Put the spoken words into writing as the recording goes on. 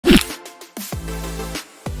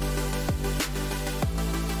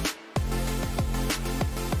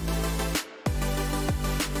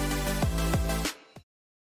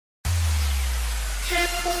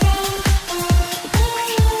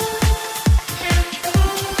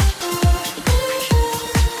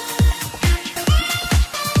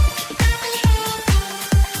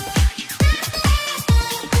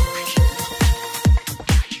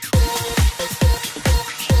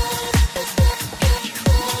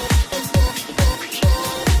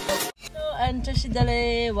Friend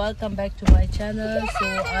चशीदले welcome back to my channel. सो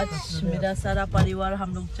आज मेरा सारा परिवार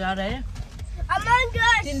हम लोग जा रहे हैं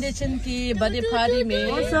टिंडेचन की बर्थडे पार्टी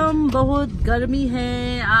में। मौसम बहुत गर्मी है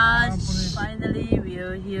आज। Finally we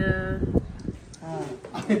are here.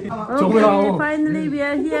 Okay, finally we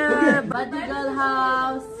are here. Body girl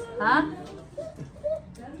house. Huh?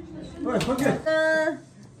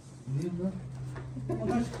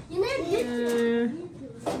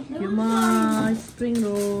 Hummus, spring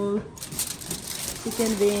roll,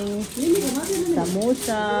 chicken wings,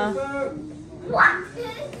 samosa,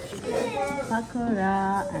 pakora,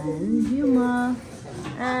 and hummus.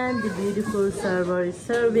 And the beautiful server is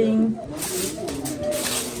serving.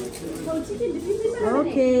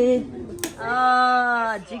 Okay.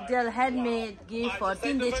 Jigdal handmade gift for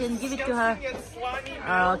Tindechin. Give it to her.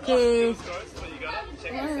 Okay.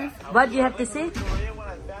 What do you have to say?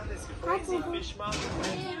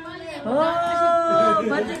 Oh,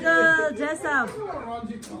 particle dress up.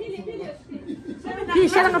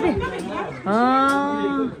 Please, shut up.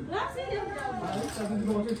 Oh.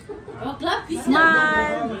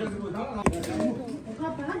 Smile.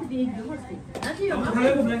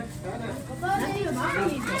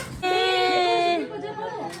 Hey.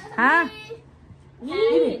 Huh?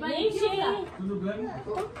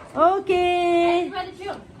 Okay.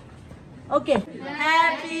 Okay.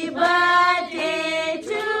 Happy birthday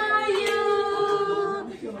to you.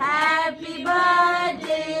 Happy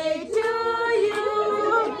birthday to you.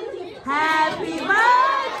 Happy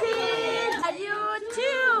birthday. Are you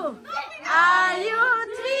 2? Are you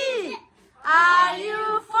 3? Are you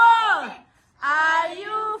 4? Are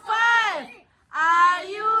you 5? Are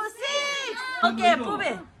you 6? Okay, prove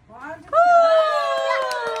it.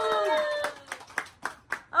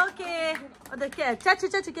 Okay. Okay. Touch,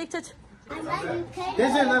 cake, touch. I like cake.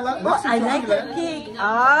 Oh, I like the cake.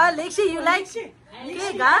 Ah, Lexi, you like cake,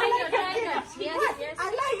 huh? I like cake. I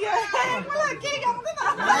like cake.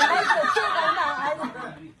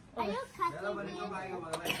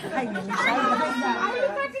 Are you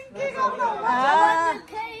cutting cake?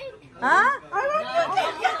 Huh? I want your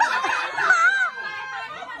cake.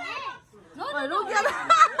 Oh, look at that.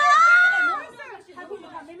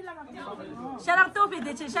 Sharang topi,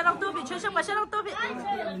 Dechin. Sharang topi. Sharang topi.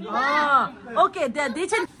 Oh, okay. The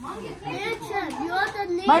Dechin. You are the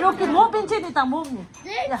name. My rocket more pinches it. Move.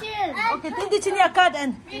 Okay, take Dechin your card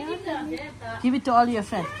and give it to all your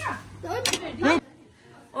friends. Wait.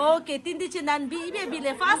 Okay, Tindichin and be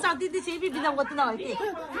fast out. Tindichin be what now? Wait.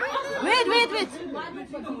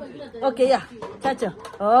 Okay, yeah. Chacha.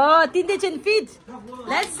 Oh, Tindichin feet.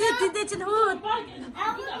 Let's see Tindichin hood.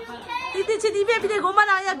 Tindichin be the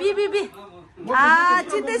gomana. Be. Ah,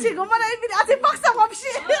 Tindichin gomana. I think box of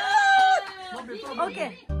shit. Okay.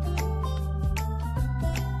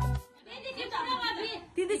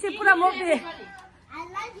 Tindichin pura mobi. I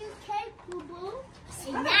like your cake, Boo.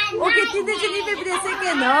 Okay, Tindechin be the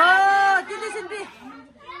second. Oh, Tindechin be.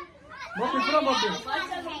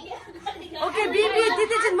 Okay, baby,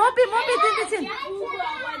 Tindechin, mopi, Tindechin.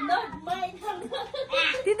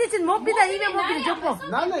 Tindechin, mopi da even mopi jumbo.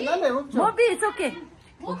 Mopi, it's okay.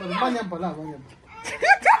 Mopi.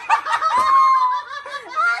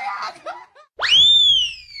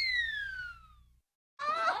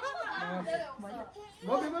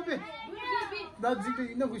 That's it.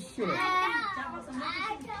 You know we should.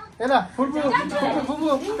 Ela, fubu,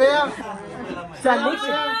 pear. 자,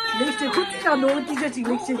 렉시 코치가 너무 띠겨지.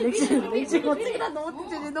 렉시 코치가 너무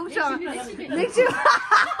띠겨지. 너무 좋아. 렉시.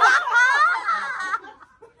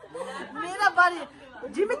 मेरा बारी.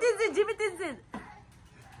 Jimmy टिंजिन.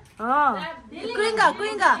 어.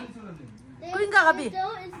 꾸인가 가비.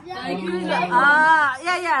 아,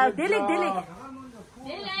 야,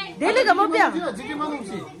 델릭가 뭐 뼈?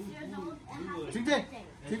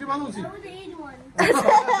 Jigde manumsi.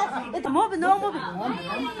 Ito mobi, no mobi.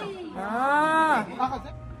 Ah.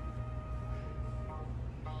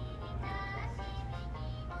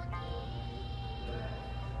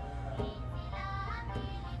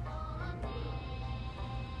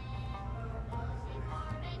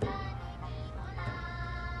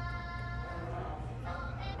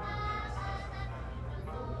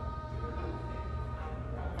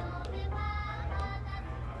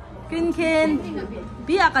 Quinken,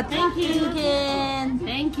 biaka Quinken.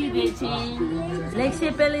 Thank you, Dechin. Lexi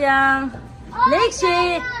Peliang.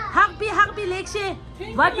 Lexi, happy Lexi.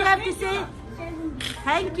 What you have to say?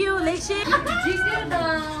 Thank you, Lexi.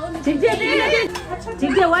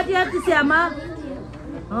 Jigde, what you have to say, Amma?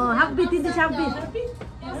 Oh, happy, this is happy.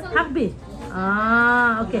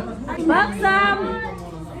 Ah, okay. Paksam.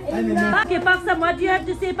 Okay, Paksam, what do you have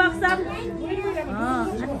to say, Paksam? Ah.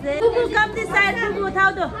 Pupu, come this side. Pupu,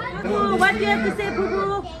 how do? Pupu, what do you have to say,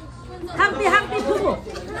 Pupu? Humpty, Humpty, Pupu.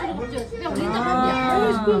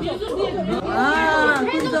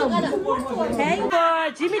 Thank you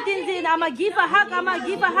for Jimmy Tinzin. I'ma give a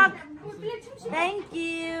hug. Thank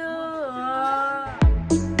you.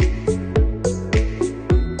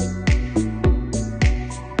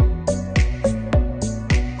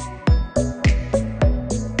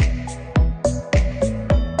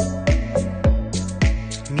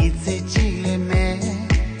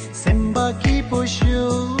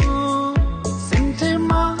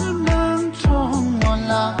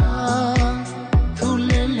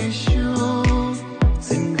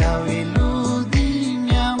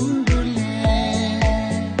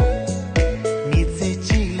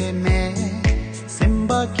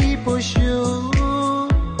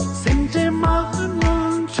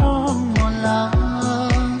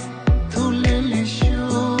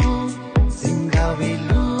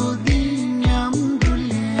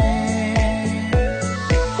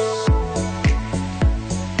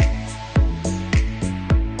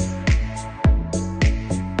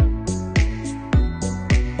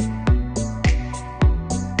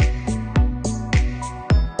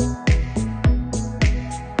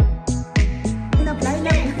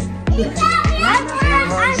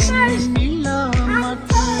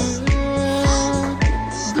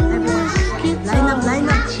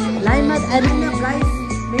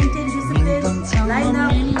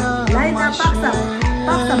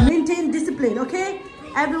 Maintain discipline, okay?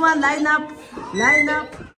 Everyone line up. Okay,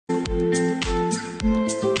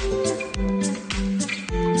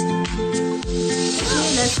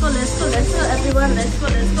 let's go, everyone, let's go.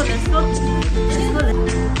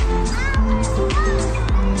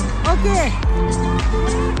 Okay.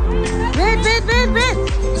 Wait.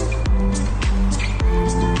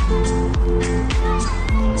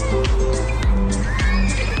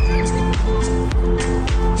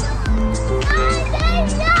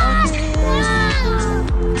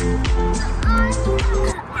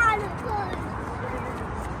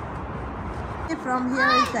 From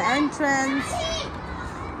here is the entrance.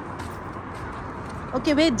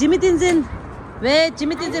 Okay, wait, Jimmy Tinzin. Wait.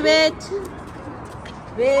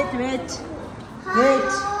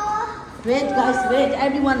 Wait, guys, wait.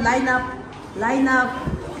 Everyone line up.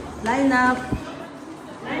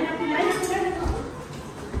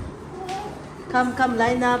 Come,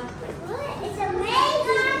 line up. It's a maze.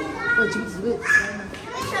 Oh, Jesus, wait.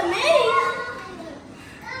 It's a maze.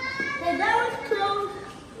 The door is closed.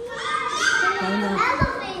 Line up.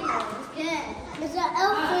 It's an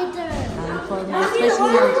elevator.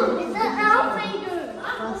 Especially It's an elevator.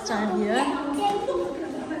 first time here.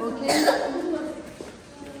 Okay.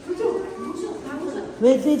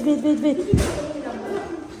 Wait.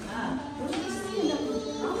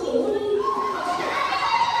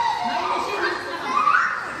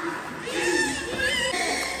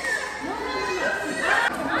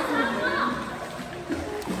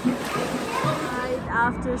 Right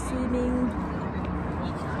after swimming.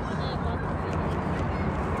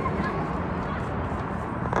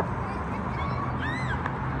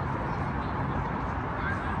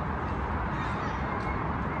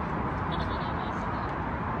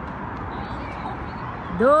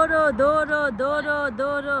 Doro.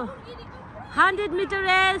 100-meter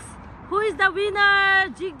race. Who is the winner?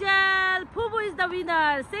 Jigdal. Pupu is the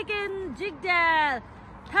winner. Second, Jigdal.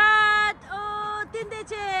 Third,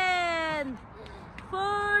 Tindechen.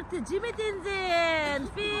 Fourth, Jimmy Tinzin.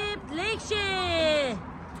 Fifth, Lakeshe.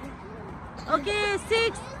 Okay,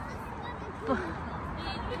 sixth,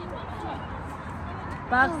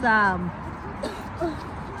 Paksam.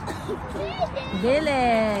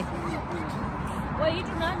 Delek.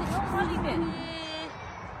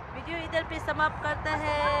 Video इधर पे समाप्त करता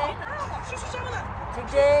है।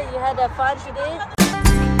 you had a fun today.